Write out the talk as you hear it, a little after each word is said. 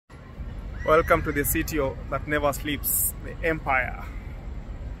Welcome to the city that never sleeps, the Empire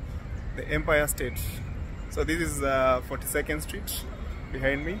State. So this is 42nd Street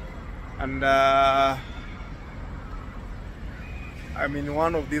behind me, and I'm in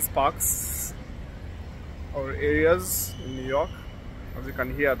one of these parks or areas in New York. As you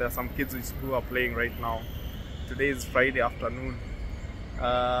can hear, there are some kids who are playing right now. Today is Friday afternoon.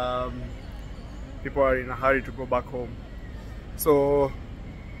 People are in a hurry to go back home. So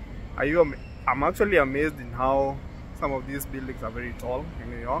I'm actually amazed in how some of these buildings are very tall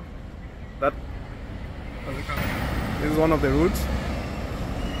in New York. This is one of the routes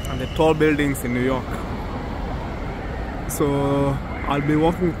and the tall buildings in New York. So I'll be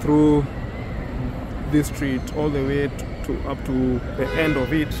walking through this street all the way up to the end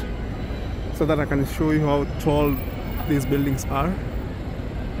of it, so that I can show you how tall these buildings are.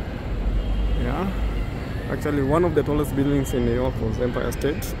 Yeah. Actually, one of the tallest buildings in New York was Empire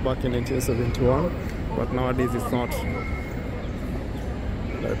State back in 1971, but nowadays it's not.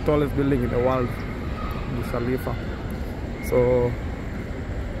 The tallest building in the world is Khalifa. So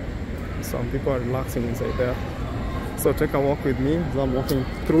some people are relaxing inside there. So take a walk with me as I'm walking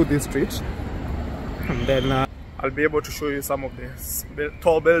through this street, and then I'll be able to show you some of these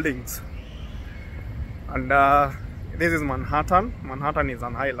tall buildings. And this is Manhattan. Manhattan is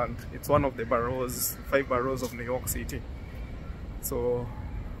an island. It's one of the boroughs, 5 boroughs of New York City. So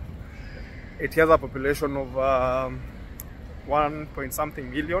it has a population of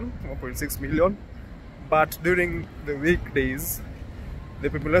 1.6 million. But during the weekdays, the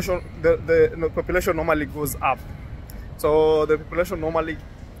population normally goes up. So the population normally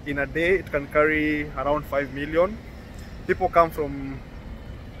in a day, it can carry around 5 million. People come from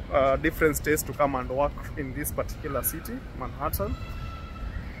different states to come and work in this particular city, Manhattan.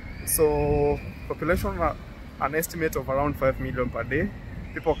 So population, an estimate of around 5 million per day.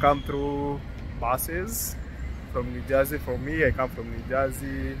 People come through buses from New Jersey. From me, I come from New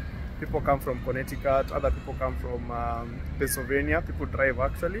Jersey. People come from Connecticut. Other people come from Pennsylvania. People drive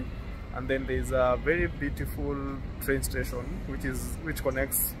actually. And then there's a very beautiful train station which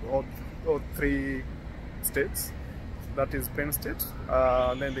connects all 3 states. That is Penn State,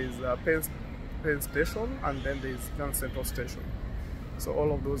 and then there's Penn Station, and then there's Grand Central Station. So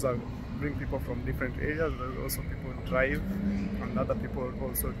all of those bring people from different areas. There's also people who drive, and other people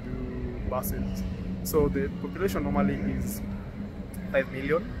also do buses. So the population normally is 5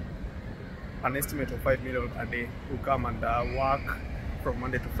 million, an estimate of 5 million a day who come and work from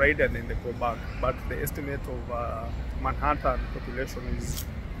Monday to Friday, and then they go back. But the estimate of Manhattan population is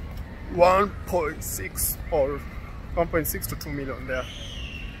 1.6 or 1.6 to 2 million there.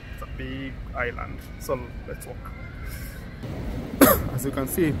 It's a big island. So let's walk. As you can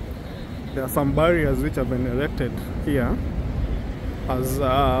see, there are some barriers which have been erected here, as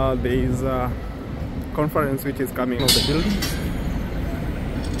there is a conference which is coming of the buildings.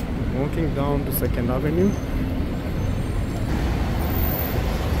 Walking down to 2nd Avenue.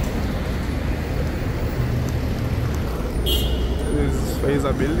 This is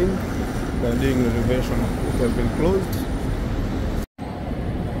Pfizer building. They're doing renovation. It has been closed.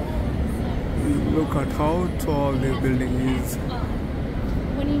 Look at how tall this building is.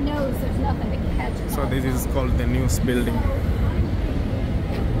 When he knows there's nothing to catch him. So this is called the News Building.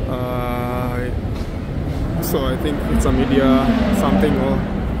 So I think it's a media something,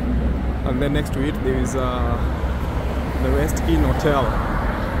 and then next to it there is the West Inn Hotel.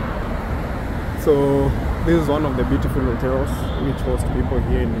 So this is one of the beautiful hotels which host people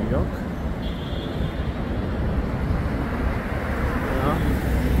here in New York.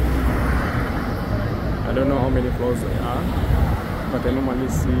 I don't know how many floors there are, but I normally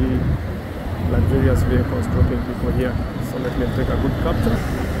see luxurious vehicles dropping people here. So let me take a good capture.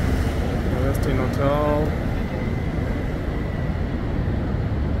 The West Inn Hotel.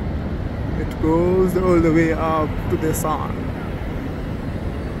 It goes all the way up to the sun.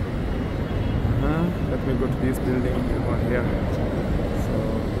 Let me go to this building over here.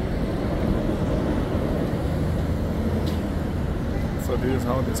 So this is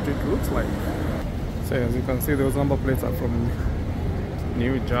how the street looks like. So as you can see, those number plates are from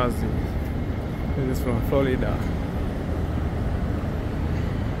New Jersey. This is from Florida.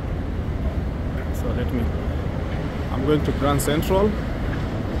 So I'm going to Grand Central.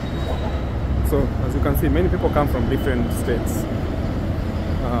 So as you can see, many people come from different states.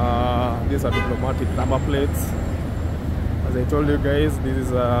 These are diplomatic number plates. As I told you guys, this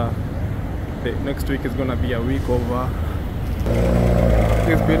is the next week is gonna be a week over.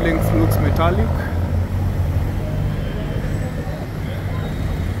 This building looks metallic.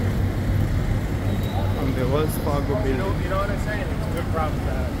 And the Wells Fargo building. You know what I'm saying? It's a good problem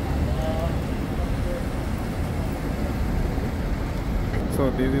to have. So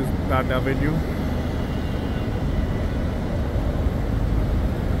this is that avenue.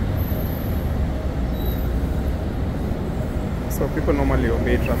 So people normally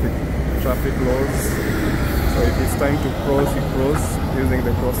obey traffic laws. So if it's time to cross, you cross using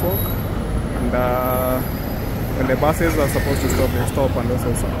the crosswalk. And when the buses are supposed to stop, they stop, and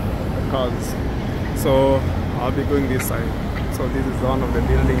also the cars. So I'll be going this side. So this is one of the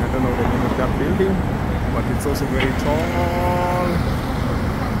building. I don't know the name of that building, but it's also very tall.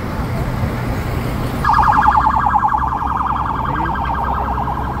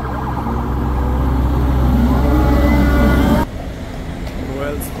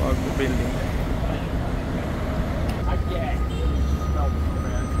 Wells Fargo building.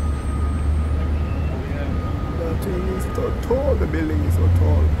 The thing is so tall. The building is so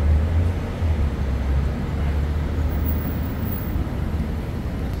tall.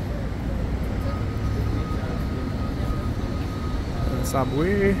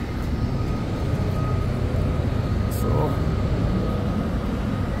 Subway. So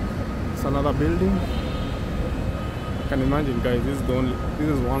it's another building. I can imagine, guys, this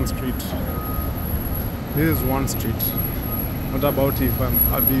is one street. This is one street. What about if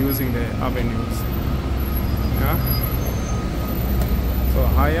I'll be using the avenues? Yeah. So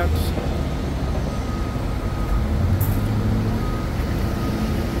Hyatt.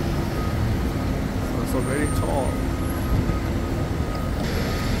 So very tall.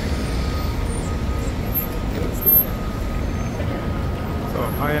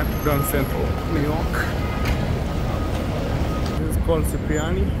 Hyatt Grand Central, New York. This is called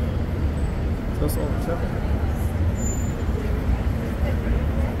Cipriani. It's also hotel.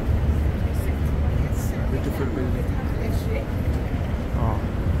 Beautiful building. Oh,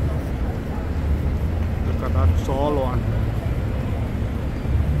 look at that tall one.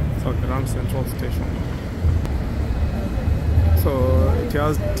 So Grand Central Station. So it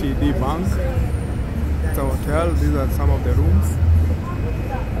has TD Bank. It's a hotel. These are some of the rooms.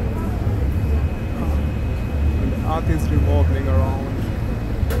 Earth is revolving around.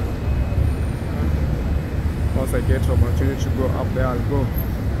 Once I get the opportunity to go up there, I'll go.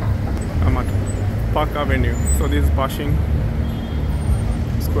 I'm at Park Avenue. So this is Pershing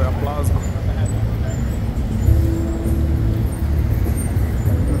Square Plaza.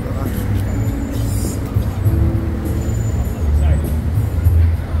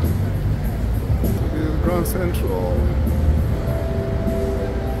 This is Grand Central.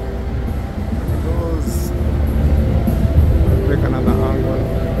 Take another angle.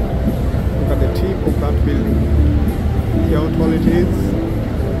 Look at the tip of that building. See how tall it is.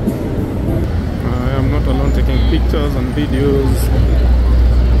 I am not alone taking pictures and videos.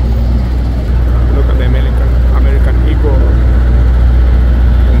 Look at the American Eagle.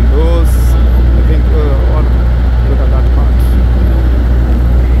 And those, I think, look at that part.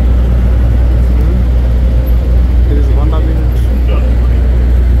 This is Vanderbilt.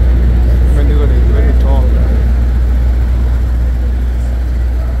 Vanderbilt is very tall.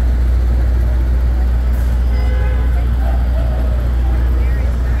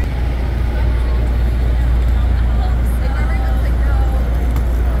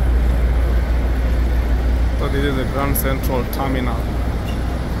 This is the Grand Central Terminal.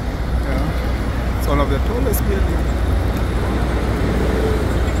 Yeah. It's one of the tallest buildings.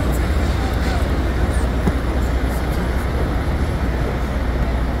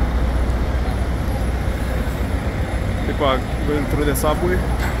 People are going through the subway.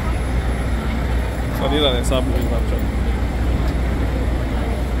 So these are the subways actually.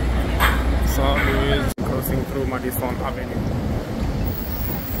 Subways crossing through Madison Avenue.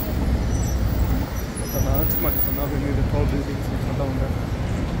 Madison Avenue, the tall buildings which are down there.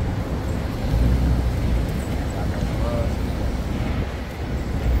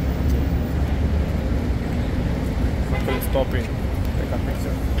 Actually stopping, take a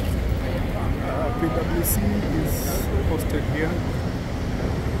picture. PwC is posted here.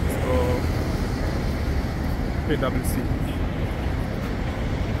 So PwC.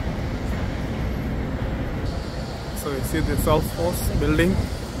 So you see the Salesforce building.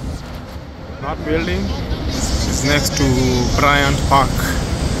 That building is next to Bryant Park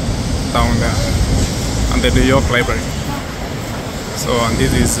down there, and the New York Library. So, and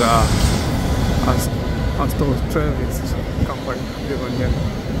this is Astor Travis company.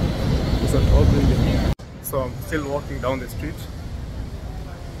 It's a tall building. So I'm still walking down the street,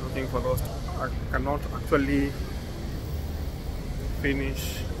 looking for those. I cannot actually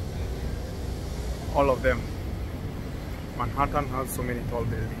finish all of them. Manhattan has so many tall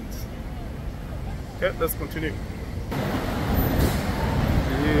buildings. Okay, let's continue.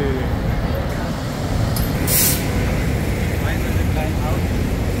 Yeah.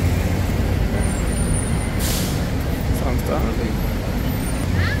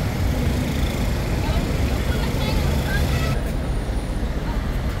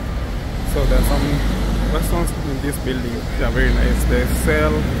 So there are some restaurants in this building. They are very nice. They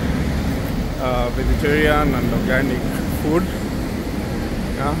sell vegetarian and organic food.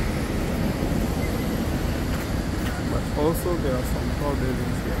 Yeah. But also there are some tall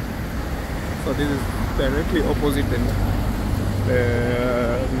buildings here. So this is directly opposite the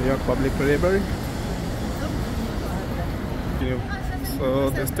New York Public Library. So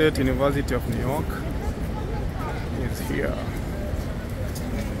the State University of New York is here.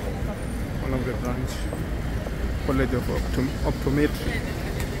 One of the branch, College of Optometry.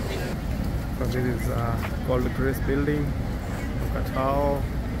 So this is called the Grace Building. Look at how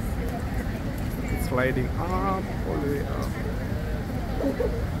it's sliding up all the way up.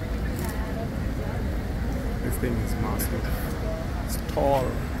 This thing is massive. It's tall.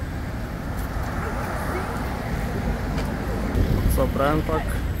 So Bryant Park,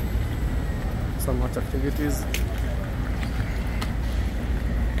 so much activities,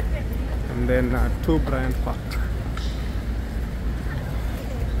 and then to Bryant Park.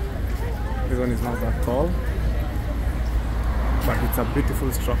 This one is not that tall, but it's a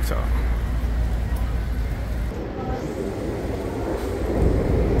beautiful structure.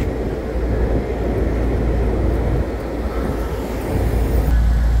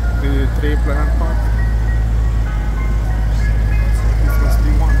 The 3 Bryant Park.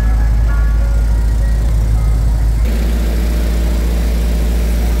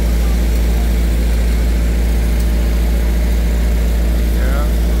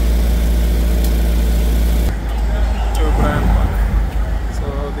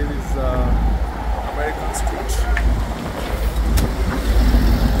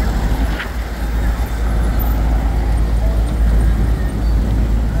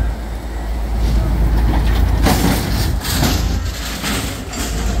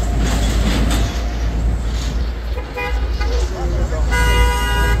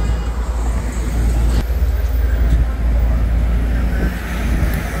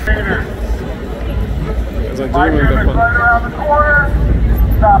 Right around the corner.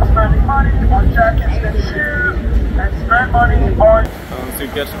 Stop spending money on jackets and shoes, and spend money on. Once you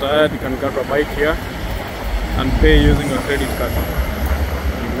get tired, you can grab a bike here and pay using your credit card.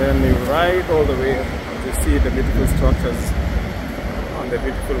 And then you ride all the way to see the beautiful structures on the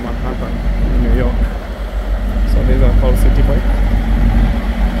beautiful Manhattan in New York. So these are called city bike.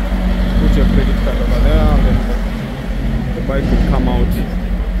 Put your credit card over there, and then the bike will come out.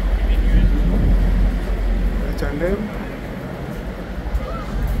 And then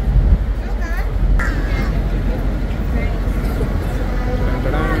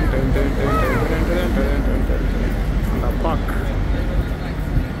and a park.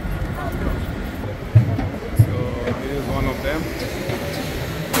 So this is one of them.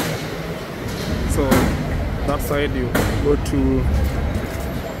 So that side you go to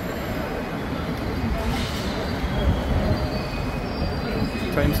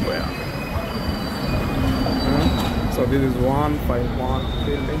Times Square. So this is 151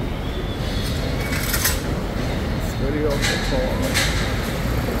 building. It's very tall.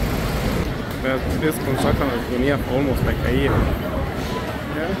 This construction has been here for almost like a year.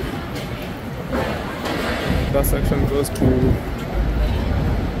 Yeah. That section goes to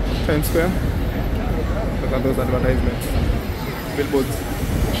Times Square. Look at those advertisements, billboards.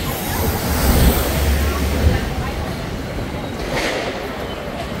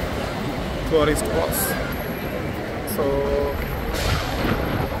 Tourist bus.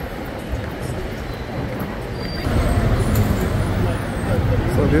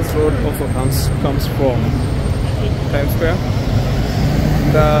 So this road also comes from Times Square.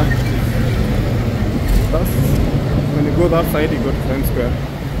 And that's when you go that side, you go to Times Square.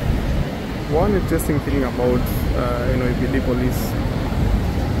 One interesting thing about EPD police,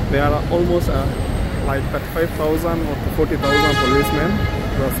 there are almost like 35,000 or 40,000 policemen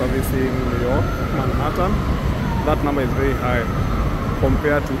who are servicing New York, Manhattan. That number is very high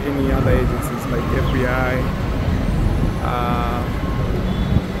compared to any other agencies like FBI.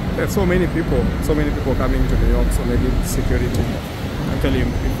 There's so many people coming to New York, so they need security. Actually, you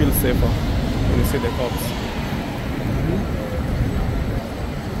feel safer when you see the cops.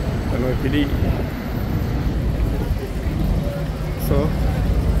 NYPD. So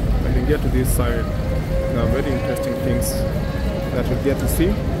when you get to this side, there are very interesting things that you get to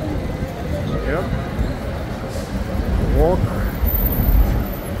see. Yeah. Walk.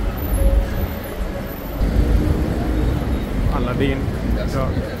 Aladdin. Yeah.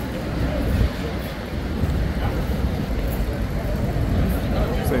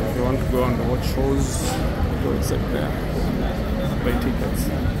 So if you want to go and watch shows, go except there. Buy tickets.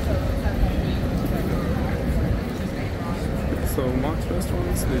 So Mark's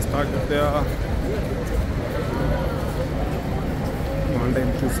restaurants, they started there. Monday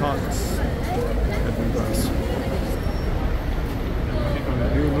to Saks.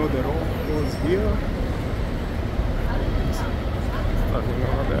 And you know the road goes here. Starting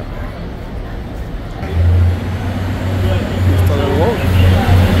over there. Mr. The road.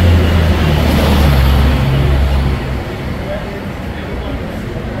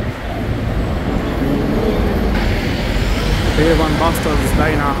 Dave and Buster's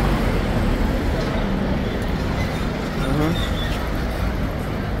Diner.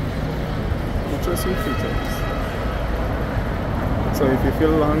 Interesting features. So if you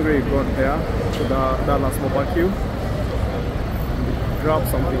feel hungry, go there to the Dallas barbecue and grab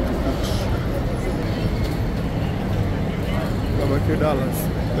something to eat. Barbecue Dallas.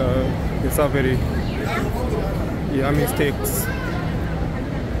 These are very yummy steaks.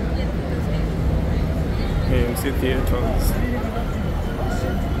 AMC theaters.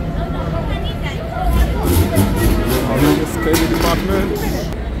 This candy department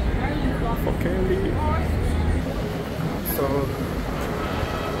for candy. So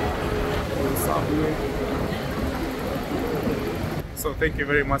we'll Subway. So thank you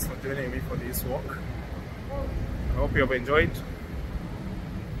very much for joining me for this walk. I hope you have enjoyed.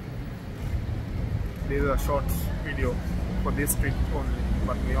 This is a short video for this street only,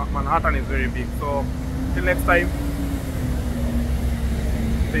 but Manhattan is very big. So till next time,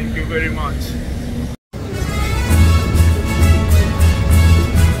 thank you very much.